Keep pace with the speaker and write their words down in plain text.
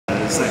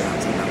Second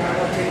round.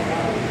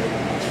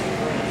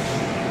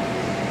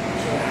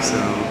 So,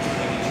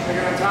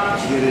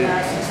 get it,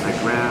 like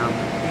round.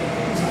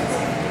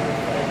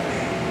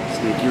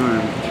 Snake your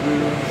arm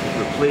through,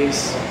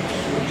 replace,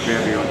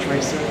 grab your own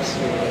triceps.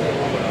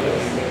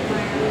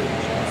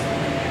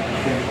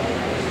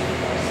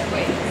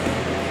 Wait,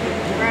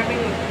 grabbing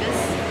with this?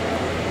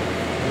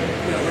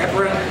 Wrap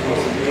around.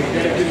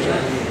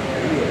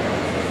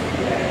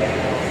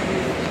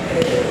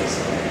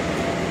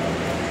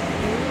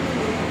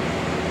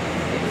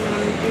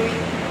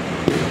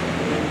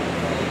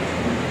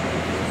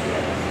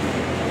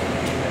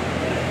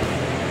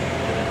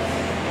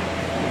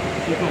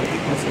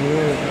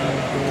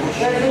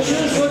 You should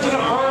have switched an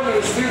arm and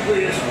a sweep,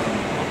 please.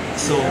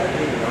 So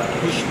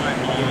push my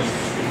arm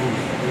through.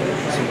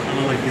 So kind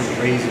of like you're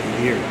raising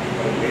here.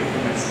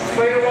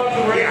 Straight walk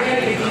the right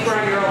hand and keep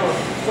around your elbow.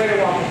 Straight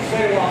walk.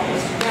 Straight walk.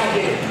 Now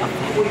get it.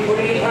 When you put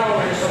any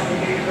power in yourself, you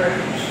get it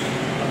correct.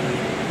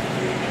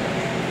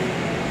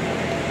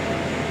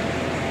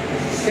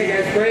 Okay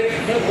guys, break.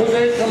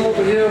 Jose, come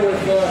over here with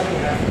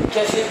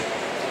Jesse.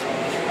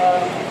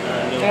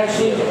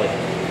 Ashley.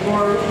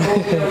 Or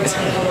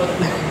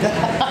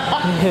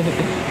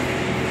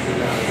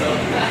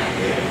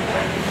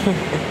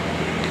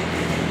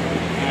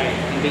Alright,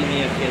 come beat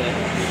me up, Keylock.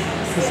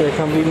 He said,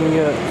 come beat me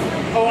up.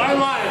 oh, I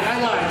lied.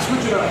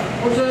 Switch it up.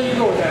 Where's the you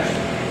go with Ashley?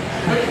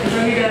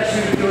 I need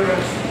Ashley to do it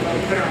as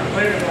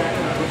later back.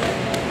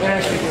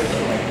 Ashley do it.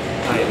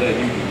 I let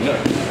you know.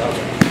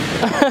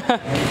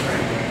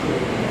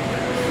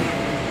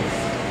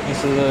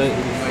 This is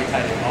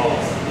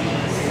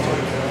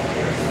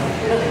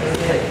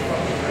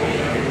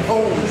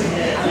Oh,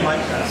 I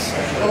like that.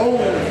 Oh,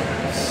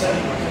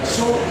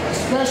 so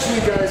especially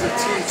guys that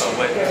teach,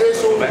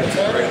 there's over 10,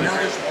 now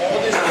there's all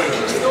these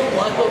there's no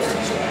black belts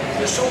teaching.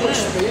 There's so much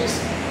space.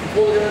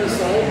 Pull it on the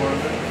side.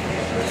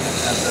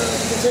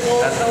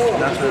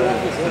 That's the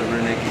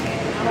Remake.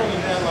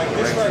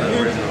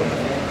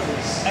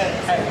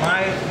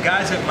 My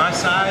guys at my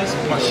size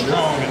are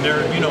strong and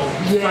they're, you know,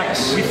 we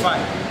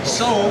fight.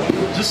 So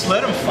just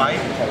let them fight.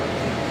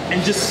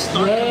 And just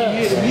start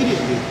coming in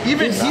immediately.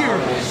 Even here,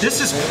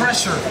 this is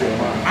pressure.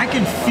 I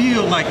can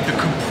feel like the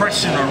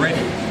compression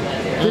already.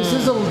 This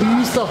is at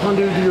least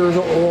 100 years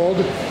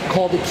old,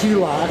 called the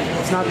Keylock.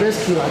 It's not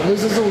this Keylock.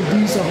 This is at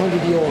least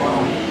 100-year-old.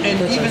 And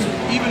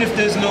even if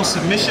there's no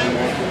submission,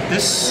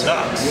 this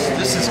sucks.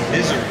 This is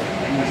misery.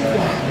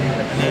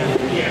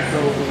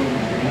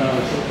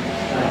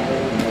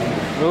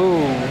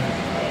 oh.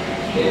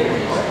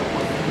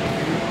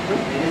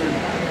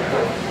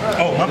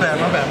 Oh, my bad.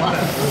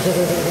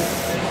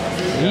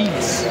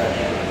 Yeets.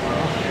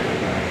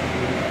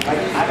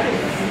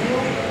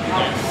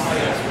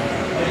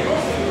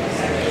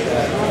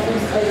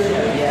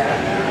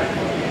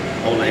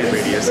 Hold the hand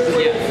radius. Yeah,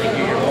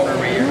 your corner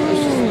right here.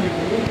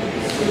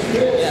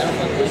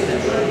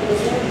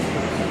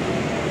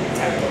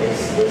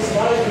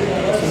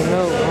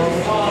 No.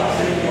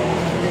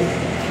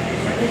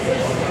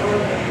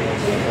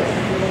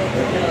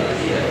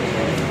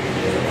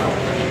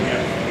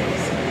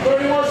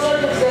 30 more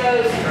seconds,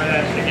 guys. Try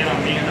that again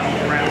on me and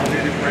I'll round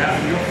in and grab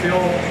and you'll feel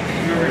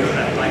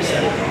that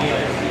bicep.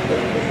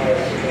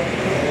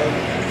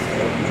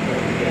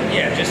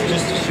 Yeah, just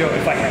to show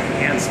if I have my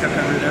hand stuck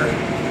under there.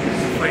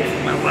 Fight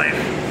for my life.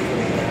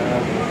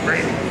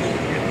 Great.